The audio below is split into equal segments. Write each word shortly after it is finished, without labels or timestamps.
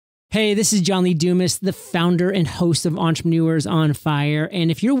Hey, this is John Lee Dumas, the founder and host of Entrepreneurs on Fire.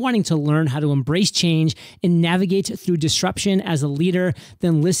 And if you're wanting to learn how to embrace change and navigate through disruption as a leader,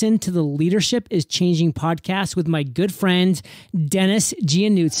 then listen to the Leadership is Changing podcast with my good friend, Denis.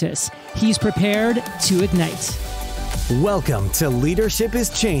 He's prepared to ignite. Welcome to Leadership is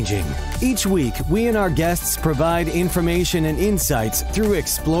Changing. Each week, we and our guests provide information and insights through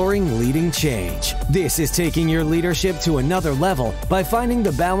exploring leading change. This is taking your leadership to another level by finding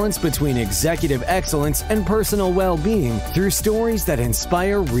the balance between executive excellence and personal well-being through stories that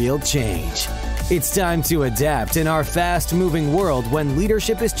inspire real change. It's time to adapt in our fast-moving world when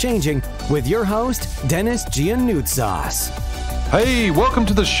leadership is changing with your host, Denis Giannoutsas. Hey, welcome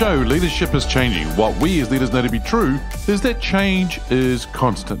to the show, Leadership is Changing. What we as leaders know to be true is that change is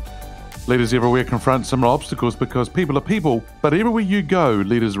constant. Leaders everywhere confront similar obstacles because people are people, but everywhere you go,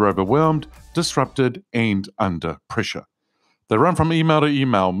 leaders are overwhelmed, disrupted, and under pressure. They run from email to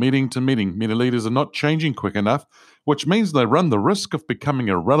email, meeting to meeting. Many leaders are not changing quick enough, which means they run the risk of becoming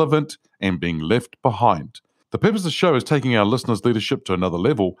irrelevant and being left behind. The purpose of the show is taking our listeners' leadership to another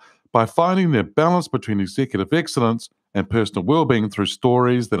level by finding their balance between executive excellence and personal well-being through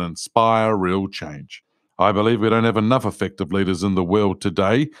stories that inspire real change. I believe we don't have enough effective leaders in the world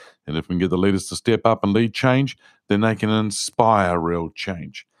today, and if we can get the leaders to step up and lead change, then they can inspire real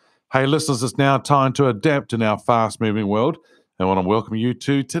change. Hey listeners, it's now time to adapt in our fast-moving world. I want to welcome you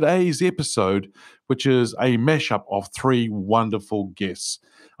to today's episode, which is a mashup of three wonderful guests.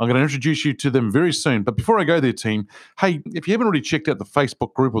 I'm going to introduce you to them very soon. But before I go there, team, hey, if you haven't already checked out the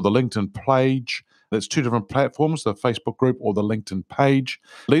Facebook group or the LinkedIn page, there's two different platforms, the Facebook group or the LinkedIn page.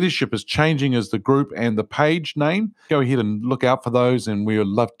 Leadership is Changing as the group and the page name. Go ahead and look out for those, and we would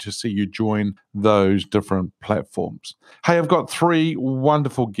love to see you join those different platforms. Hey, I've got three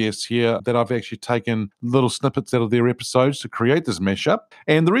wonderful guests here that I've actually taken little snippets out of their episodes to create this mashup.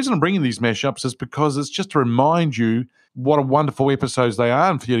 And the reason I'm bringing these mashups is because it's just to remind you what a wonderful episodes they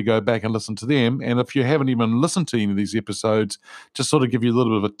are, and for you to go back and listen to them. And if you haven't even listened to any of these episodes, just sort of give you a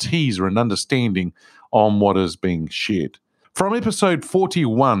little bit of a teaser and understanding on what is being shared. From episode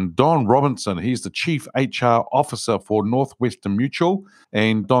 41, Don Robertson, he's the Chief HR Officer for Northwestern Mutual,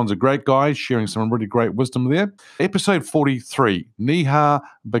 and Don's a great guy, sharing some really great wisdom there. Episode 43, Neha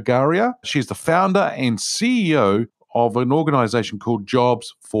Bagaria, she's the founder and CEO of an organization called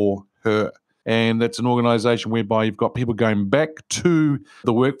Jobs for Her. And that's an organization whereby you've got people going back to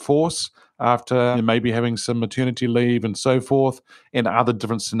the workforce after maybe having some maternity leave and so forth, and other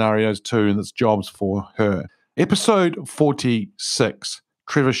different scenarios too, and it's Jobs for Her. Episode 46,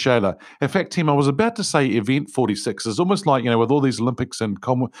 Trevor Shailer. In fact, team, I was about to say event 46. It's almost like, with all these Olympics and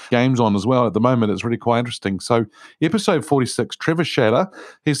games on as well at the moment, it's really quite interesting. So episode 46, Trevor Shailer,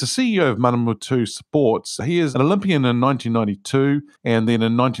 he's the CEO of Manawatu Sports. He is an Olympian in 1992, and then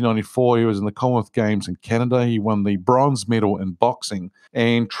in 1994, he was in the Commonwealth Games in Canada. He won the bronze medal in boxing.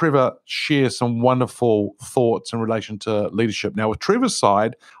 And Trevor shares some wonderful thoughts in relation to leadership. Now, with Trevor's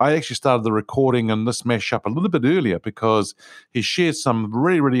side, I actually started the recording in this mashup a little bit earlier because he shared some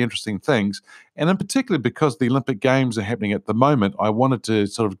really, really interesting things. And in particular, because the Olympic Games are happening at the moment, I wanted to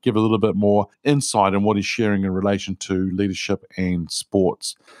sort of give a little bit more insight on what he's sharing in relation to leadership and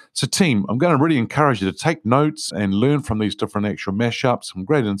sports. So team, I'm going to really encourage you to take notes and learn from these different actual mashups, some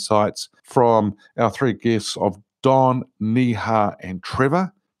great insights from our three guests of Don, Neha, and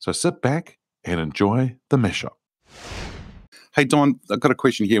Trevor. So sit back and enjoy the mashup. Hey, Don, I've got a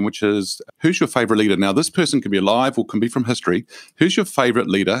question here, which is, who's your favorite leader? Now, this person can be alive or can be from history. Who's your favorite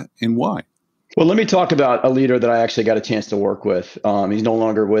leader and why? Well, let me talk about a leader that I actually got a chance to work with. He's no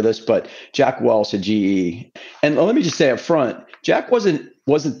longer with us, but Jack Welch at GE. And let me just say up front, Jack wasn't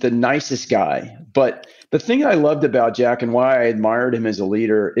the nicest guy, but the thing I loved about Jack and why I admired him as a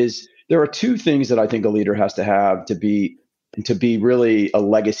leader is there are two things that I think a leader has to have to be really a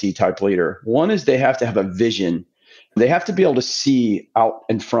legacy type leader. One is they have to have a vision. They have to be able to see out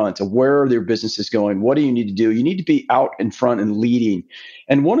in front of where their business is going. What do you need to do? You need to be out in front and leading.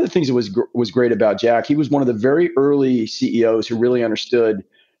 And one of the things that was great about Jack, he was one of the very early CEOs who really understood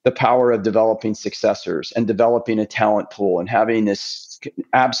the power of developing successors and developing a talent pool and having this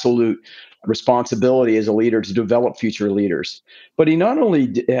absolute responsibility as a leader to develop future leaders. But he not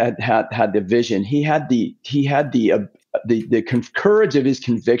only had the vision, he had the courage of his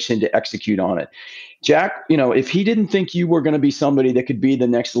conviction to execute on it. Jack, if he didn't think you were going to be somebody that could be the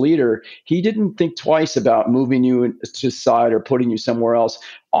next leader, he didn't think twice about moving you to the side or putting you somewhere else.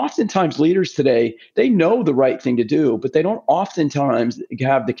 Oftentimes leaders today, they know the right thing to do, but they don't oftentimes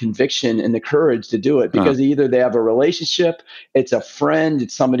have the conviction and the courage to do it because either they have a relationship, it's a friend,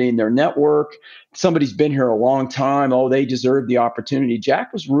 it's somebody in their network, somebody's been here a long time. Oh, they deserve the opportunity.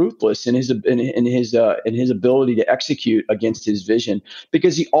 Jack was ruthless in his ability to execute against his vision,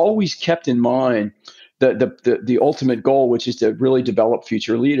 because he always kept in mind the ultimate goal, which is to really develop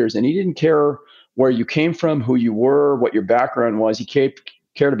future leaders. And he didn't care where you came from, who you were, what your background was. He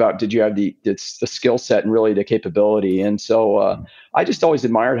cared about, did you have the skill set and really the capability. And so I just always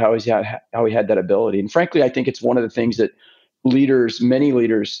admired how he had that ability. And frankly, I think it's one of the things that many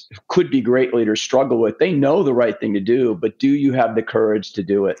leaders who could be great leaders struggle with. They know the right thing to do, but do you have the courage to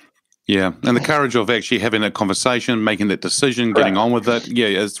do it? Yeah, and the courage of actually having that conversation, making that decision, Correct. Getting on with it.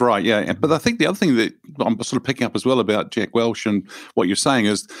 Yeah, that's right. Yeah, but I think the other thing that I'm sort of picking up as well about Jack Welch and what you're saying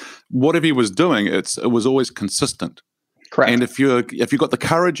is, whatever he was doing, it was always consistent. Correct. And if you've got the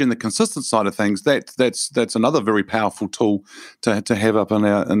courage and the consistent side of things, that's another very powerful tool to have up in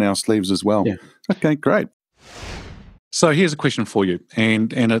our sleeves as well. Yeah. Okay, great. So here's a question for you,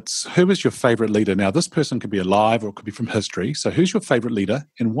 and it's, who is your favorite leader? Now, this person could be alive or it could be from history. So who's your favorite leader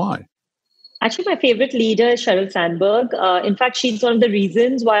and why? Actually, my favorite leader is Sheryl Sandberg. In fact, she's one of the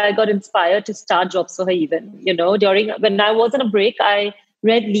reasons why I got inspired to start Jobs for Her even. When I was on a break, I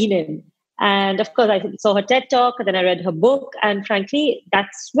read Lean In. And of course, I saw her TED Talk, and then I read her book. And frankly,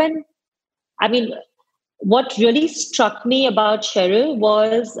 that's when, what really struck me about Sheryl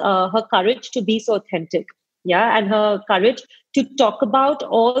was her courage to be so authentic. Yeah, and her courage to talk about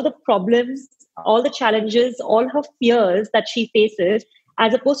all the problems, all the challenges, all her fears that she faces,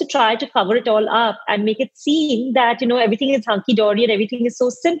 as opposed to try to cover it all up and make it seem that, everything is hunky-dory and everything is so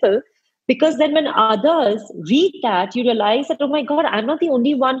simple. Because then when others read that, you realize that, oh my God, I'm not the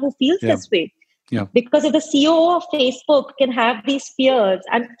only one who feels this way. Yeah. Because if the CEO of Facebook can have these fears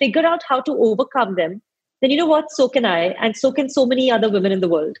and figure out how to overcome them, then you know what? So can I, and so can so many other women in the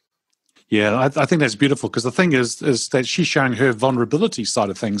world. Yeah, I think that's beautiful, because the thing is that she's showing her vulnerability side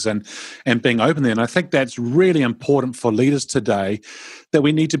of things and being open there. And I think that's really important for leaders today, that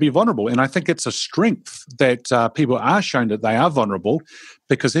we need to be vulnerable. And I think it's a strength that people are shown that they are vulnerable,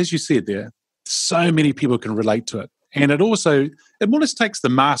 because as you said there, so many people can relate to it. And it more or less takes the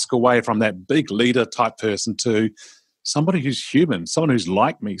mask away from that big leader type person to somebody who's human, someone who's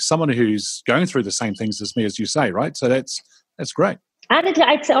like me, someone who's going through the same things as me, as you say, right? So that's great. And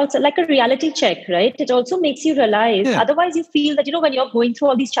it's also like a reality check, right? It also makes you realize, otherwise you feel that, when you're going through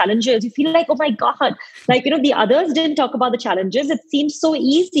all these challenges, you feel like, oh my God, the others didn't talk about the challenges. It seems so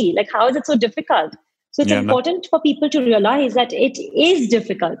easy. Like, how is it so difficult? So it's important for people to realize that it is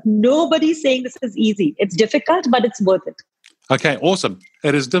difficult. Nobody's saying this is easy. It's difficult, but it's worth it. Okay, awesome.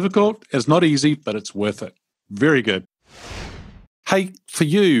 It is difficult. It's not easy, but it's worth it. Very good. Hey, for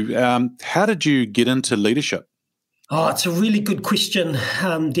you, how did you get into leadership? Oh, it's a really good question,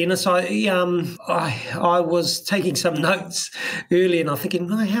 Denis. I was taking some notes earlier, and I'm thinking,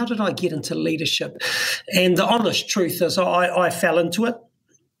 how did I get into leadership? And the honest truth is, I fell into it.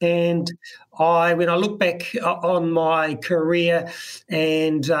 And when I look back on my career,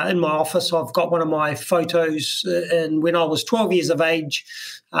 and in my office, I've got one of my photos. And when I was 12 years of age,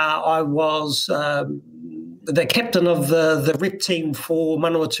 I was the captain of the rep team for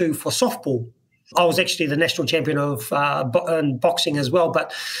Manawatu for softball. I was actually the national champion of in boxing as well,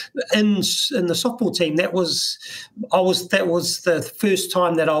 but in the softball team, that was the first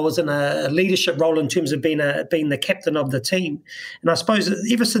time that I was in a leadership role in terms of being the captain of the team. And I suppose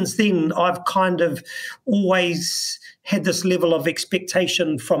ever since then, I've kind of always had this level of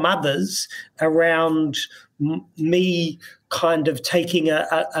expectation from others around me kind of taking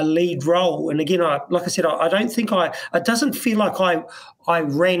a lead role. And again, like I said, I don't think it doesn't feel like I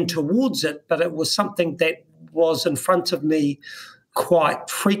ran towards it, but it was something that was in front of me quite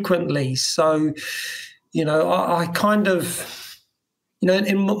frequently. So, I kind of,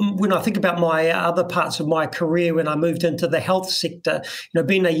 and when I think about my other parts of my career, when I moved into the health sector,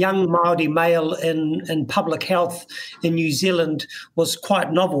 being a young Māori male in public health in New Zealand was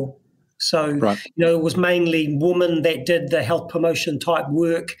quite novel. So, it was mainly women that did the health promotion type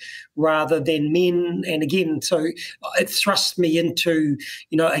work rather than men. And again, so it thrust me into,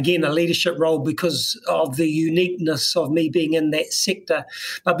 again, a leadership role because of the uniqueness of me being in that sector.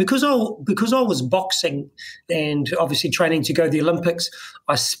 But because I was boxing and obviously training to go to the Olympics,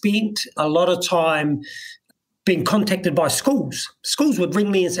 I spent a lot of time being contacted by schools. Schools would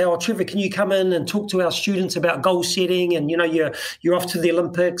ring me and say, "Oh, Trevor, can you come in and talk to our students about goal setting? And you're off to the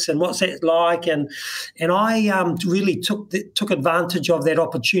Olympics, and what's that like?" And I really took advantage of that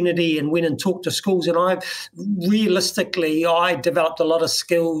opportunity and went and talked to schools. And I developed a lot of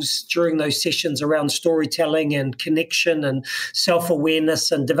skills during those sessions around storytelling and connection and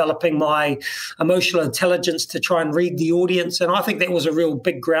self-awareness and developing my emotional intelligence to try and read the audience. And I think that was a real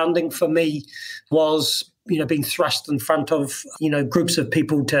big grounding for me, was being thrust in front of, groups of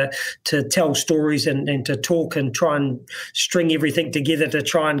people to tell stories and to talk and try and string everything together to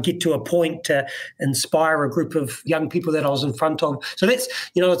try and get to a point to inspire a group of young people that I was in front of. So that's,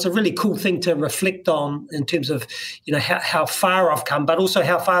 it's a really cool thing to reflect on in terms of, how far I've come, but also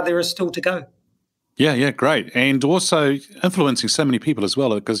how far there is still to go. Yeah, great. And also influencing so many people as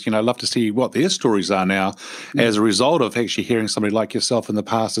well, because, I love to see what their stories are now as a result of actually hearing somebody like yourself in the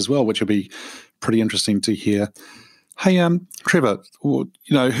past as well, which would be pretty interesting to hear. Hey, Trevor,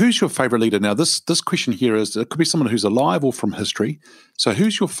 who's your favorite leader? Now, this question here is, it could be someone who's alive or from history. So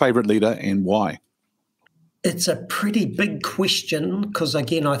who's your favorite leader and why? It's a pretty big question because,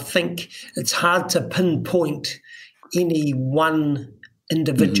 again, I think it's hard to pinpoint any one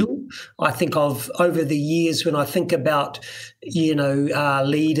individual. I think of over the years when I think about,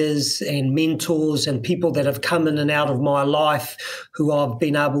 leaders and mentors and people that have come in and out of my life who I've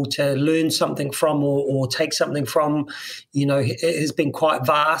been able to learn something from or take something from, it has been quite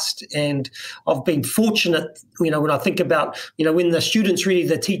vast. And I've been fortunate, when I think about, when the student's ready,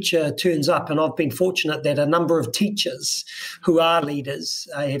 the teacher turns up, and I've been fortunate that a number of teachers who are leaders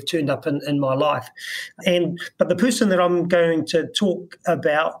have turned up in my life. But the person that I'm going to talk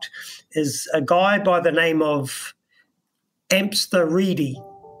about is a guy by the name of Amster Reedy.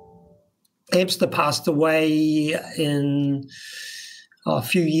 Amster passed away a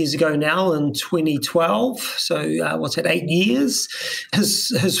few years ago now, in 2012. So 8 years?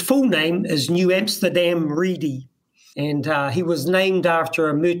 His full name is New Amsterdam Reedy. And he was named after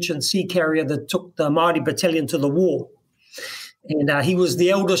a merchant sea carrier that took the Māori battalion to the war. And he was the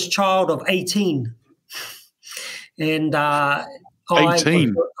eldest child of 18. And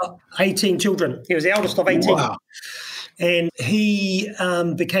 18 children. He was the eldest of 18. Wow. And he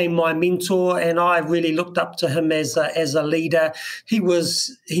became my mentor, and I really looked up to him as a leader. He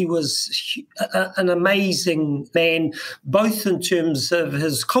was an amazing man, both in terms of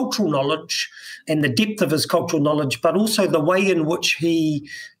his cultural knowledge and the depth of his cultural knowledge, but also the way in which he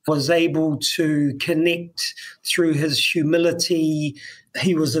was able to connect through his humility.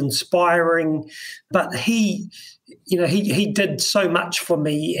 He was inspiring, but he did so much for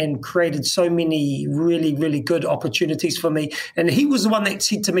me and created so many really, really good opportunities for me. And he was the one that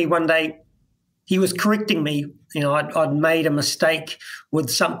said to me one day, he was correcting me. I'd made a mistake with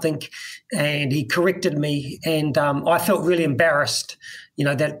something, and he corrected me. And I felt really embarrassed,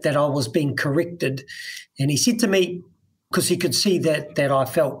 that I was being corrected. And he said to me, because he could see that I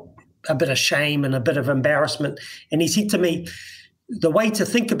felt a bit of shame and a bit of embarrassment. And he said to me, the way to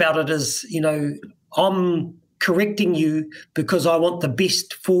think about it is, I'm correcting you because I want the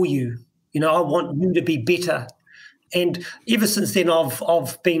best for you. I want you to be better. And ever since then,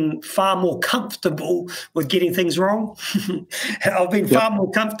 I've been far more comfortable with getting things wrong. I've been far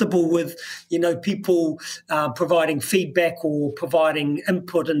more comfortable with, people providing feedback or providing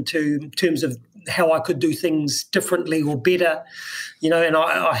input in terms of how I could do things differently or better, and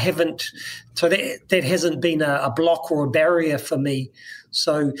I haven't. So that hasn't been a block or a barrier for me.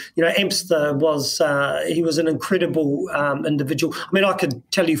 So, Amster he was an incredible individual. I mean, I could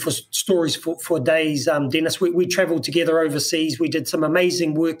tell you stories for days, Denis. We travelled together overseas. We did some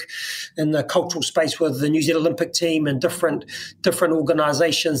amazing work in the cultural space with the New Zealand Olympic team and different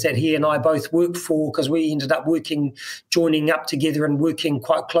organisations that he and I both worked for, because we ended up joining up together and working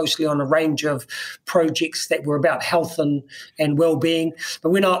quite closely on a range of projects that were about health and well-being. But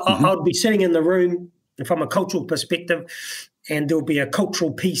when I would be sitting in the room from a cultural perspective, and there'll be a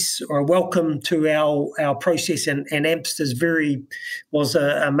cultural piece or a welcome to our process. And Amster's was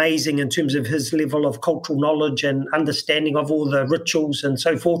amazing in terms of his level of cultural knowledge and understanding of all the rituals and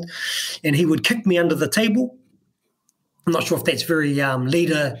so forth. And he would kick me under the table. I'm not sure if that's very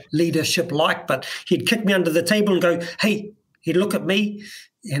leadership-like, but he'd kick me under the table and go, hey, he'd look at me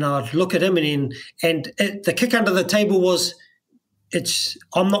and I'd look at him, and the kick under the table was,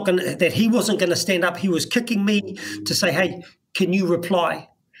 that he wasn't going to stand up. He was kicking me to say, hey, can you reply?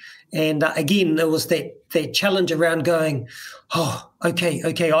 And again, there was that challenge around going, oh, okay,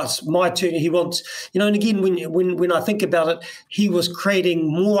 it's my turn. He wants, and again, when I think about it, he was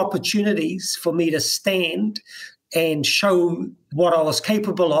creating more opportunities for me to stand and show what I was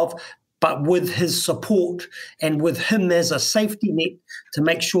capable of, but with his support and with him as a safety net to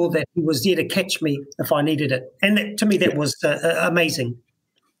make sure that he was there to catch me if I needed it. And that, to me, that was amazing.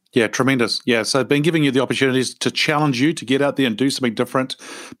 Yeah, tremendous. Yeah, so been giving you the opportunities to challenge you to get out there and do something different,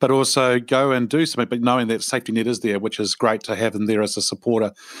 but also go and do something, but knowing that safety net is there, which is great to have him there as a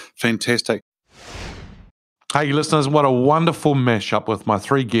supporter. Fantastic. Hey, listeners, what a wonderful mashup with my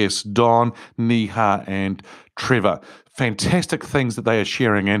three guests, Don, Neha, and Trevor. Fantastic things that they are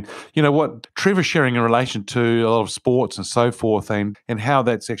sharing. And you know what Trevor's sharing in relation to a lot of sports and so forth, and how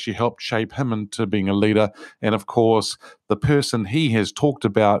that's actually helped shape him into being a leader. And of course, the person he has talked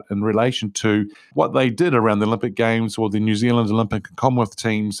about in relation to what they did around the Olympic Games or the New Zealand Olympic and Commonwealth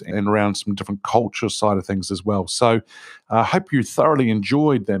teams, and around some different culture side of things as well. So I hope you thoroughly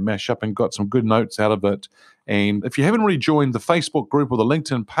enjoyed that mashup and got some good notes out of it. And if you haven't already joined the Facebook group or the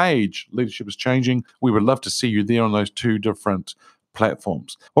LinkedIn page, Leadership is Changing, we would love to see you there on those two different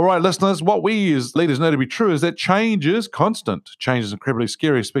platforms. All right, listeners, what we as leaders know to be true is that change is constant. Change is incredibly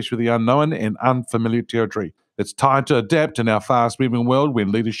scary, especially with the unknown and unfamiliar territory. It's time to adapt in our fast-moving world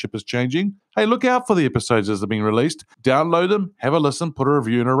when leadership is changing. Hey, look out for the episodes as they're being released. Download them, have a listen, put a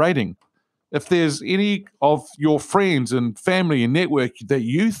review and a rating. If there's any of your friends and family and network that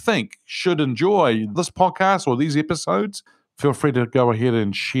you think should enjoy this podcast or these episodes, feel free to go ahead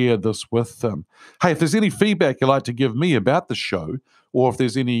and share this with them. Hey, if there's any feedback you'd like to give me about the show, or if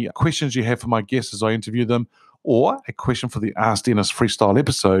there's any questions you have for my guests as I interview them, or a question for the Ask Denis Freestyle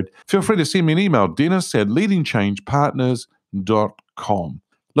episode, feel free to send me an email, dennis@leadingchangepartners.com.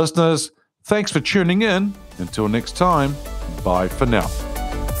 Listeners, thanks for tuning in. Until next time, bye for now.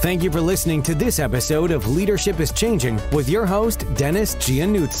 Thank you for listening to this episode of Leadership is Changing with your host, Denis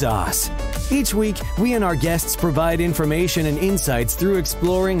Giannoutsas. Each week, we and our guests provide information and insights through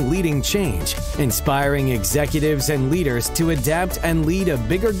exploring leading change, inspiring executives and leaders to adapt and lead a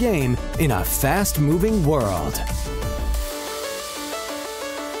bigger game in a fast-moving world.